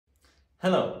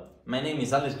Hello, my name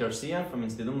is Garcia from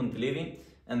Instituto Montilivi,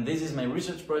 and this is my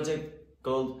research project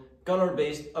called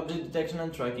Color-Based Object Detection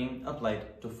and Tracking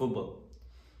Applied to Football.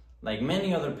 Like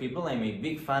many other people, I'm a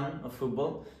big fan of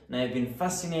football, and I have been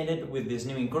fascinated with this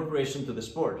new incorporation to the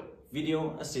sport,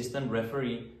 Video Assistant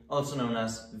Referee, also known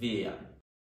as VAR.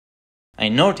 I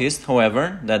noticed,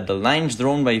 however, that the lines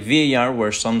drawn by VAR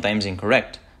were sometimes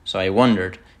incorrect, so I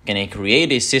wondered, can I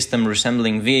create a system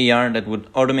resembling VAR that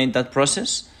would automate that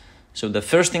process? So the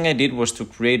first thing I did was to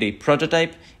create a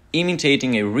prototype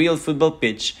imitating a real football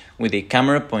pitch with a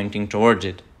camera pointing towards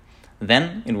it.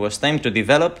 Then it was time to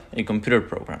develop a computer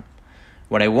program.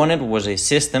 What I wanted was a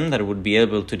system that would be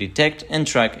able to detect and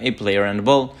track a player and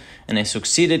ball, and I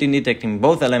succeeded in detecting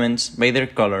both elements by their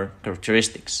color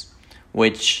characteristics,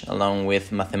 which, along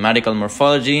with mathematical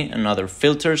morphology and other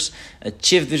filters,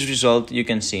 achieved this result you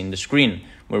can see in the screen,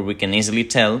 where we can easily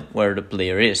tell where the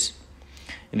player is.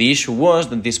 The issue was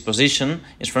that this position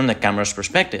is from the camera's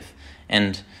perspective,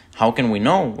 and how can we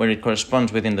know where it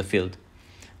corresponds within the field?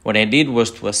 What I did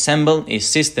was to assemble a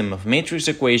system of matrix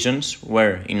equations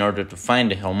where, in order to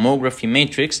find a homography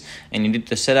matrix, I needed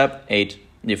to set up 8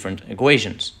 different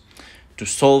equations. To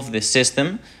solve this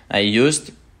system, I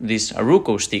used these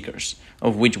Aruco stickers,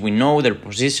 of which we know their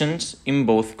positions in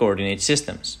both coordinate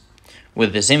systems.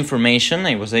 With this information,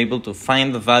 I was able to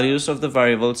find the values of the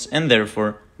variables and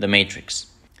therefore the matrix.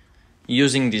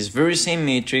 Using this very same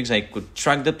matrix, I could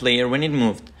track the player when it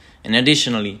moved, and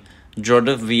additionally, draw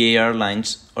the VAR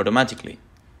lines automatically.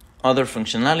 Other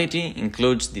functionality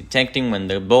includes detecting when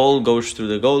the ball goes through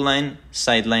the goal line,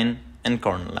 sideline, and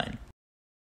corner line.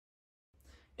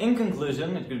 In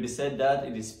conclusion, it could be said that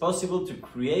it is possible to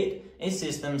create a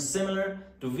system similar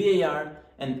to VAR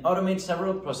and automate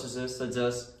several processes such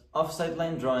as offside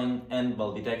line drawing and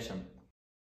ball detection.